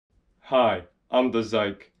Hi, I'm the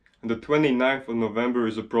Zyke, and the 29th of November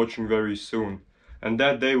is approaching very soon, and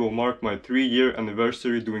that day will mark my 3-year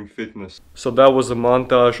anniversary doing fitness. So that was a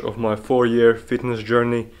montage of my 4-year fitness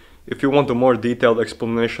journey. If you want a more detailed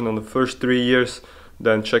explanation on the first 3 years,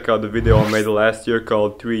 then check out the video I made last year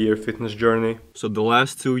called 3-year fitness journey. So the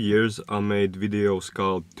last 2 years I made videos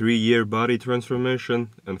called 3-year body transformation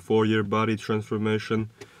and 4-year body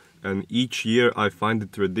transformation, and each year I find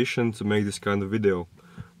it tradition to make this kind of video.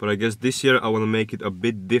 But I guess this year I want to make it a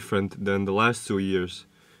bit different than the last 2 years,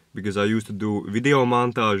 because I used to do video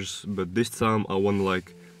montages, but this time I want to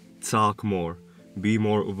like talk more, be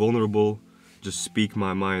more vulnerable, just speak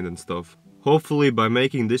my mind and stuff. Hopefully by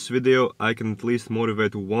making this video I can at least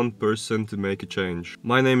motivate one person to make a change.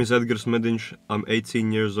 My name is Edgar Smedinj, I'm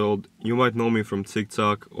 18 years old. You might know me from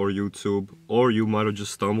TikTok or YouTube, or you might have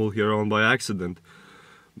just stumbled here on by accident.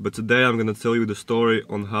 But today I'm gonna tell you the story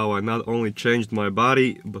on how I not only changed my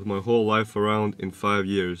body, but my whole life around in 5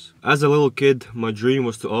 years. As a little kid, my dream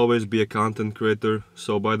was to always be a content creator,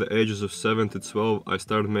 so by the ages of 7 to 12 I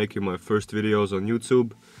started making my first videos on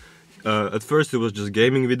YouTube. At first it was just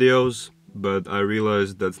gaming videos, but I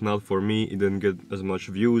realized that's not for me, it didn't get as much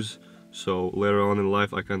views. So later on in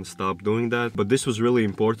life I kind of stopped doing that. But this was really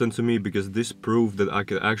important to me because this proved that I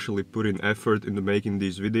could actually put in effort into making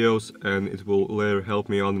these videos, and it will later help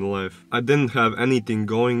me on in life. I didn't have anything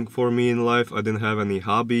going for me in life, I didn't have any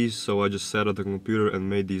hobbies, so I just sat at the computer and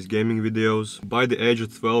made these gaming videos. By the age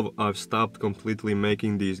of 12 I've stopped completely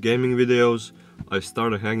making these gaming videos. I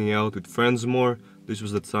started hanging out with friends more. This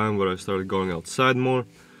was the time where I started going outside more.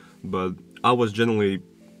 But I was generally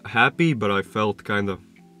happy, but I felt kinda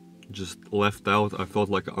just left out. I felt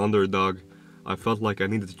like an underdog. I felt like I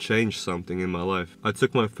needed to change something in my life. I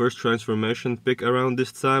took my first transformation pic around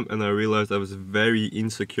this time and I realized I was very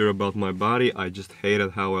insecure about my body. I just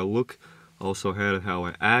hated how I look, also hated how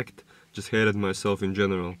I act, just hated myself in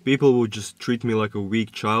general. People would just treat me like a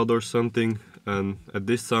weak child or something, and at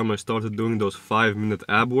this time I started doing those 5-minute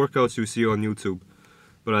ab workouts you see on YouTube.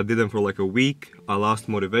 But I did them for like a week, I lost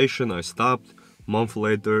motivation, I stopped. Month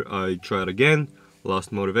later I tried again,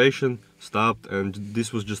 lost motivation, stopped, and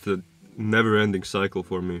this was just a never-ending cycle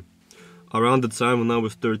for me. Around the time when I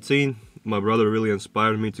was 13, my brother really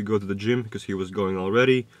inspired me to go to the gym because he was going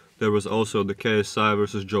already. There was also the KSI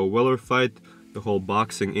versus Joe Weller fight. The whole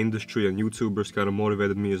boxing industry and YouTubers kind of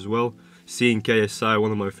motivated me as well. Seeing KSI,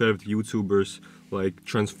 one of my favorite YouTubers, like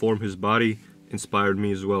transform his body, inspired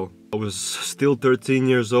me as well. I was still 13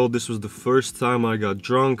 years old. This was the first time I got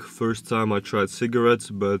drunk, first time I tried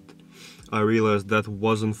cigarettes, but I realized that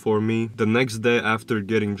wasn't for me. The next day after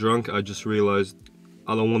getting drunk, I just realized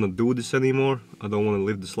I don't want to do this anymore. I don't want to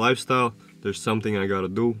live this lifestyle. There's something I gotta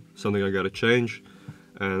do, something I gotta change.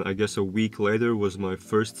 And I guess a week later was my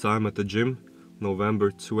first time at the gym,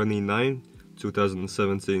 November 29,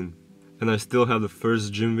 2017. And I still have the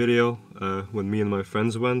first gym video when me and my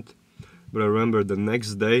friends went. But I remember the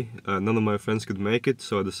next day, none of my friends could make it,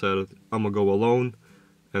 so I decided I'm gonna go alone.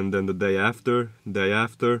 And then the day after,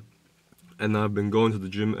 and I've been going to the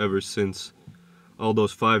gym ever since. All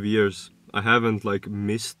those 5 years, I haven't like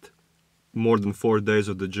missed more than 4 days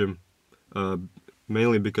of the gym.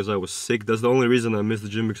 Mainly because I was sick. That's the only reason I missed the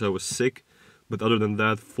gym, because I was sick. But other than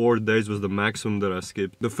that, 4 days was the maximum that I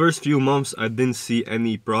skipped. The first few months I didn't see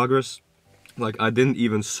any progress. Like I didn't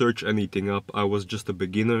even search anything up. I was just a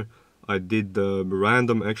beginner. I did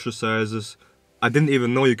random exercises. I didn't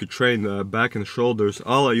even know you could train back and shoulders.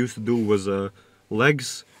 All I used to do was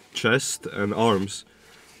legs, chest and arms.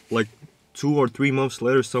 Like 2 or 3 months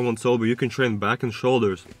later someone told me you can train back and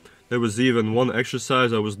shoulders. There was even one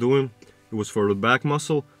exercise I was doing, it was for the back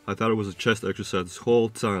muscle. I thought it was a chest exercise this whole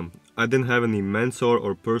time. I didn't have any mentor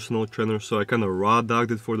or personal trainer, so I kind of raw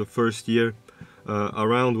dogged it for the first year.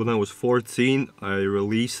 Around when I was 14 I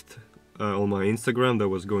released on my Instagram that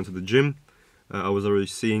I was going to the gym. I was already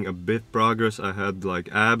seeing a bit progress. I had like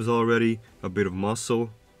abs already, a bit of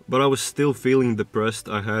muscle. But I was still feeling depressed.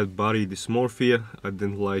 I had body dysmorphia. I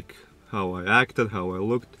didn't like how I acted, how I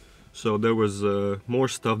looked. So there was more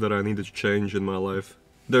stuff that I needed to change in my life.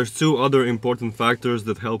 There's 2 other important factors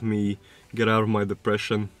that helped me get out of my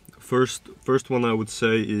depression. First one I would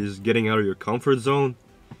say is getting out of your comfort zone.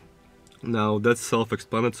 Now that's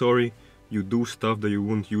self-explanatory. You do stuff that you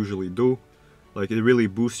wouldn't usually do. Like it really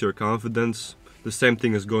boosts your confidence. The same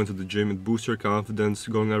thing as going to the gym. It boosts your confidence.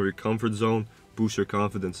 Going out of your comfort zone boost your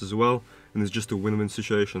confidence as well, and it's just a win-win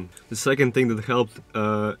situation. The second thing that helped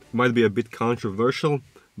might be a bit controversial,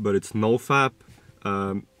 but it's NoFap.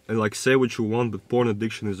 And like, say what you want, but porn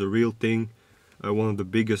addiction is a real thing. One of the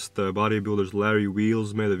biggest bodybuilders, Larry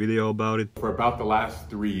Wheels, made a video about it. For about the last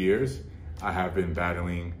 3 years, I have been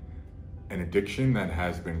battling an addiction that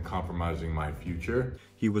has been compromising my future.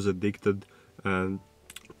 He was addicted, and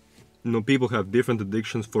people have different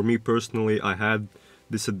addictions. For me personally, I had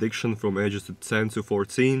this addiction from ages of 10 to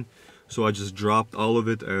 14, so I just dropped all of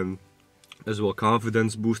it, and as well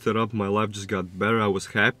confidence boosted up, my life just got better, I was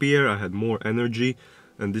happier, I had more energy,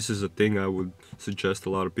 and this is a thing I would suggest a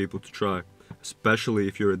lot of people to try, especially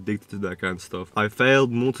if you're addicted to that kind of stuff. I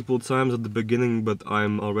failed multiple times at the beginning, but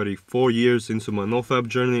I'm already 4 years into my NoFap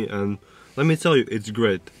journey, and let me tell you, it's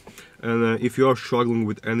great. And if you are struggling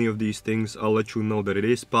with any of these things, I'll let you know that it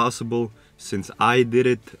is possible. Since I did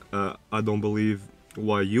it, I don't believe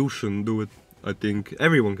why you shouldn't do it. I think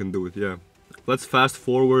everyone can do it, yeah. Let's fast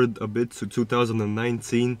forward a bit to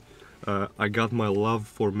 2019. I got my love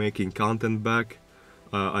for making content back.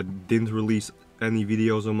 I didn't release any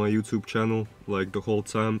videos on my YouTube channel like the whole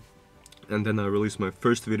time. And then I released my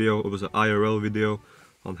first video. It was an IRL video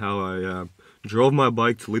on how I drove my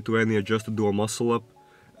bike to Lithuania just to do a muscle up.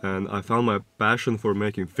 And I found my passion for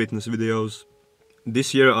making fitness videos.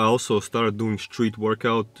 This year I also started doing street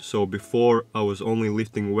workout. So before I was only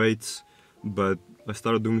lifting weights, but I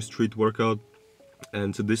started doing street workout.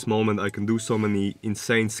 And to this moment I can do so many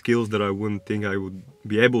insane skills that I wouldn't think I would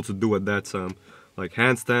be able to do at that time. Like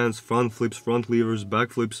handstands, front flips, front levers, back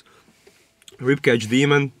flips, ribcage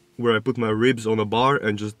demon, where I put my ribs on a bar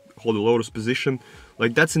and just hold a lotus position.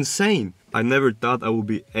 Like, that's insane. I never thought I would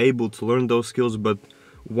be able to learn those skills, but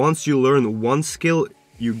once you learn one skill,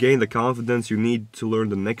 you gain the confidence you need to learn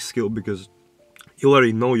the next skill, because you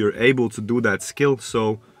already know you're able to do that skill,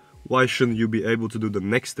 so why shouldn't you be able to do the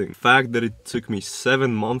next thing? The fact that it took me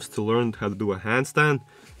 7 months to learn how to do a handstand,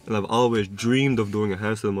 and I've always dreamed of doing a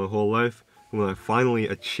handstand my whole life, when I finally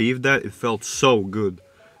achieved that, it felt so good.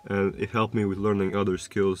 And it helped me with learning other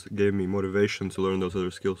skills, gave me motivation to learn those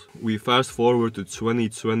other skills. We fast forward to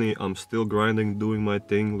 2020, I'm still grinding, doing my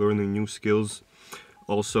thing, learning new skills.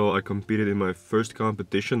 Also, I competed in my first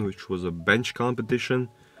competition, which was a bench competition.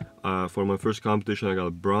 For my first competition I got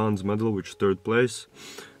a bronze medal, which is 3rd place.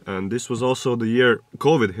 And this was also the year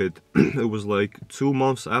COVID hit. It was like 2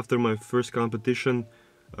 months after my first competition.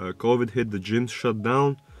 COVID hit, the gyms shut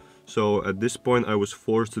down. So at this point I was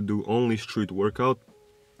forced to do only street workout.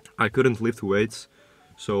 I couldn't lift weights,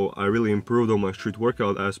 so I really improved on my street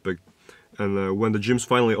workout aspect. And when the gyms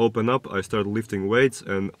finally opened up, I started lifting weights,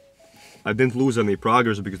 and I didn't lose any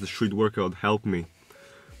progress because the street workout helped me.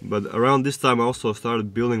 But around this time I also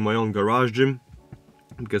started building my own garage gym,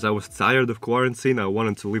 because I was tired of quarantine. I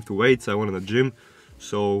wanted to lift weights, I wanted a gym,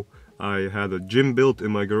 so I had a gym built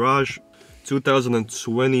in my garage.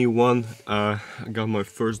 2021, I got my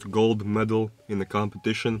first gold medal in the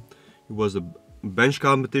competition. It was a bench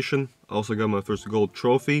competition. I also got my first gold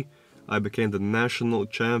trophy. I became the national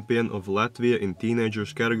champion of Latvia in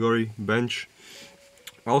teenagers category bench.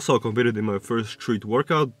 I also competed in my first street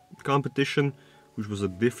workout competition, which was a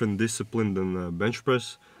different discipline than bench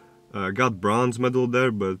press. I got bronze medal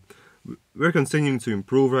there, but we're continuing to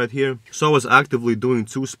improve right here. So I was actively doing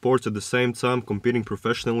 2 sports at the same time, competing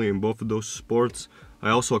professionally in both of those sports. I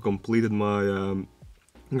also completed my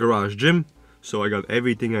garage gym, so I got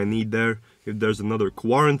everything I need there. If there's another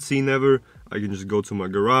quarantine ever, I can just go to my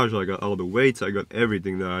garage. I got all the weights, I got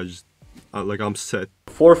everything that I'm set.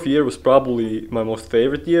 4th year was probably my most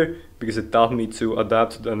favorite year, because it taught me to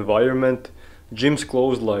adapt to the environment. Gyms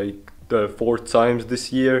closed like the 4 times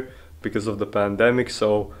this year because of the pandemic,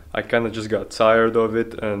 so I kind of just got tired of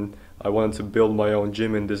it, and I wanted to build my own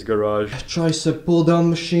gym in this garage. Tricep pull down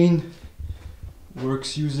machine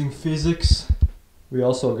works using physics. We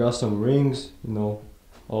also got some rings,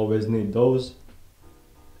 always need those.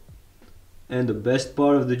 And the best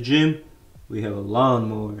part of the gym, we have a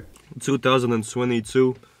lawnmower.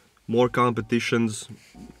 2022, more competitions.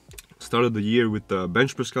 Started the year with the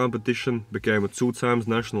bench press competition, became a 2 times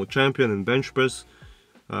national champion in bench press.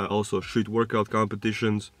 Also street workout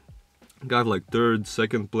competitions. Got like 3rd,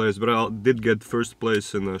 2nd place, but I did get 1st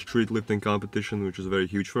place in a street lifting competition, which is very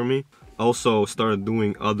huge for me. Also started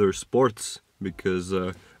doing other sports, because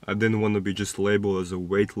I didn't want to be just labeled as a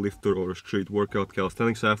weightlifter or a street workout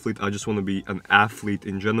calisthenics athlete. I just want to be an athlete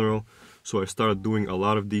in general. So I started doing a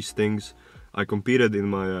lot of these things. I competed in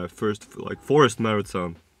my first forest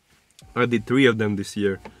marathon. I did 3 of them this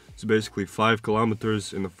year. It's basically 5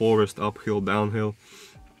 kilometers in the forest, uphill, downhill.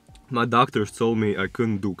 My doctors told me I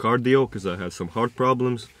couldn't do cardio because I had some heart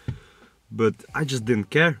problems, but I just didn't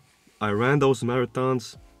care. I ran those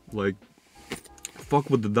marathons, fuck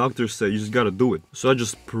what the doctors say, you just gotta do it. So I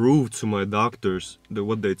just proved to my doctors that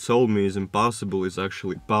what they told me is impossible is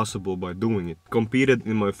actually possible by doing it. Competed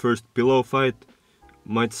in my first pillow fight.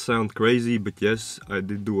 Might sound crazy, but yes, I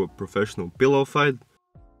did do a professional pillow fight.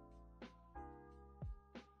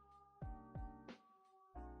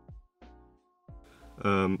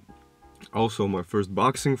 Also my first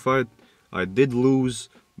boxing fight. I did lose,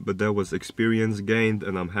 but that was experience gained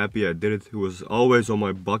and I'm happy I did it. It was always on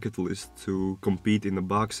my bucket list to compete in a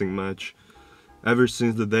boxing match. Ever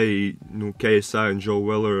since the day KSI and Joe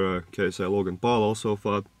Weller, KSI Logan Paul also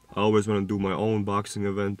fought, I always want to do my own boxing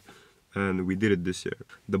event, and we did it this year.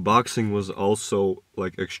 The boxing was also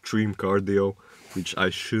like extreme cardio, which I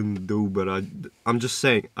shouldn't do, but I'm just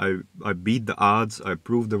saying, I beat the odds, I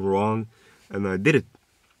proved them wrong, and I did it.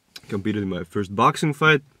 Competed in my first boxing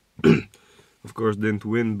fight. Of course didn't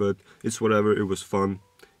win, but it's whatever, it was fun.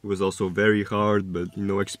 It was also very hard, but you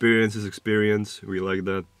know, experience is experience, we like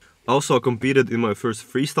that. Also competed in my first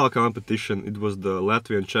freestyle competition. It was the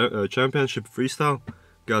Latvian championship freestyle.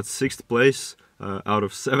 Got 6th place out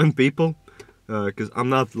of 7 people. Because I'm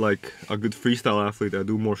not like a good freestyle athlete, I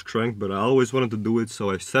do more strength, but I always wanted to do it,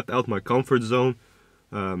 so I stepped out my comfort zone.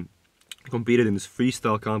 Competed in this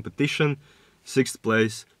freestyle competition. 6th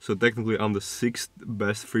place, so technically I'm the 6th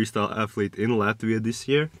best freestyle athlete in Latvia this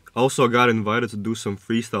year. Also got invited to do some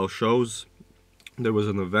freestyle shows. There was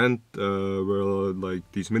an event where like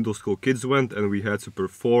these middle school kids went and we had to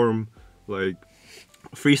perform like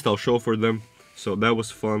a freestyle show for them. So that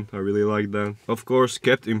was fun, I really liked that. Of course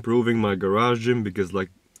kept improving my garage gym because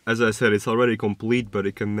like as I said, it's already complete, but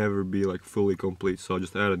it can never be like fully complete. So I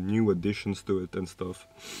just added new additions to it and stuff.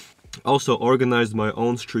 Also organized my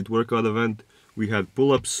own street workout event. We had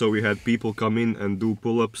pull-ups, so we had people come in and do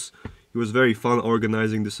pull-ups. It was very fun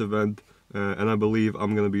organizing this event, and I believe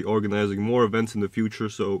I'm gonna be organizing more events in the future,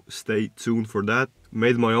 so stay tuned for that.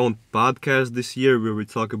 Made my own podcast this year where we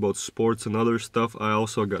talk about sports and other stuff. I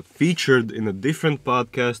also got featured in a different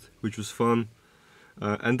podcast, which was fun.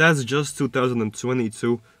 And that's just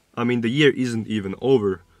 2022. I mean, the year isn't even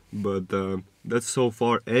over, but that's so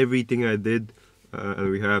far everything I did. And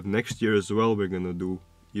we have next year as well. We're gonna do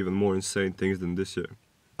even more insane things than this year.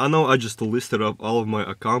 I know I just listed up all of my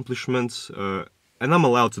accomplishments, and I'm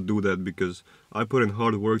allowed to do that because I put in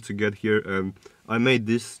hard work to get here, and I made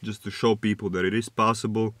this just to show people that it is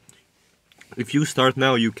possible. If you start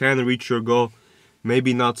now, you can reach your goal.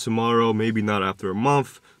 Maybe not tomorrow, maybe not after a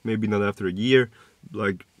month, maybe not after a year.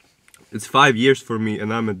 Like, it's 5 years for me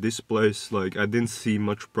and I'm at this place. Like, I didn't see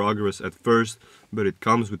much progress at first, but it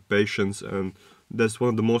comes with patience, and that's one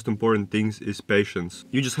of the most important things is patience.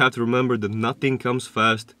 You just have to remember that nothing comes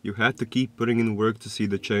fast. You have to keep putting in work to see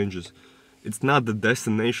the changes. It's not the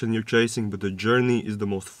destination you're chasing, but the journey is the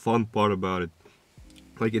most fun part about it.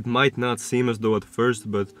 Like, it might not seem as though at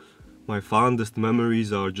first, but my fondest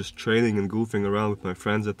memories are just training and goofing around with my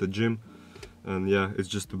friends at the gym. And yeah, it's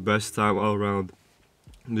just the best time all around.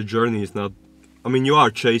 The journey is not... I mean, you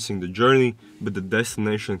are chasing the journey, but the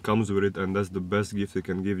destination comes with it, and that's the best gift it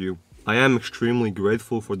can give you. I am extremely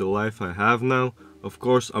grateful for the life I have now. Of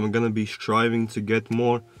course, I'm gonna be striving to get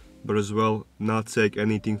more, but as well, not take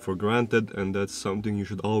anything for granted, and that's something you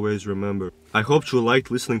should always remember. I hope you liked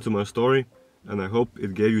listening to my story, and I hope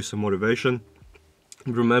it gave you some motivation.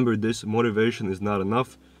 Remember this, motivation is not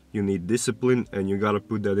enough. You need discipline, and you gotta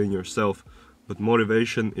put that in yourself. But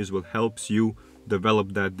motivation is what helps you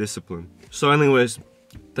develop that discipline. So anyways,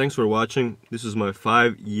 thanks for watching. This is my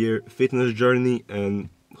 5-year fitness journey, and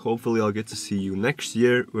hopefully I'll get to see you next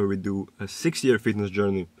year where we do a 6-year fitness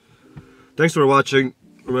journey. Thanks for watching.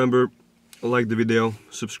 Remember, like the video,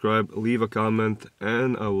 subscribe, leave a comment,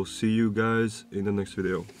 and I will see you guys in the next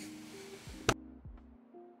video.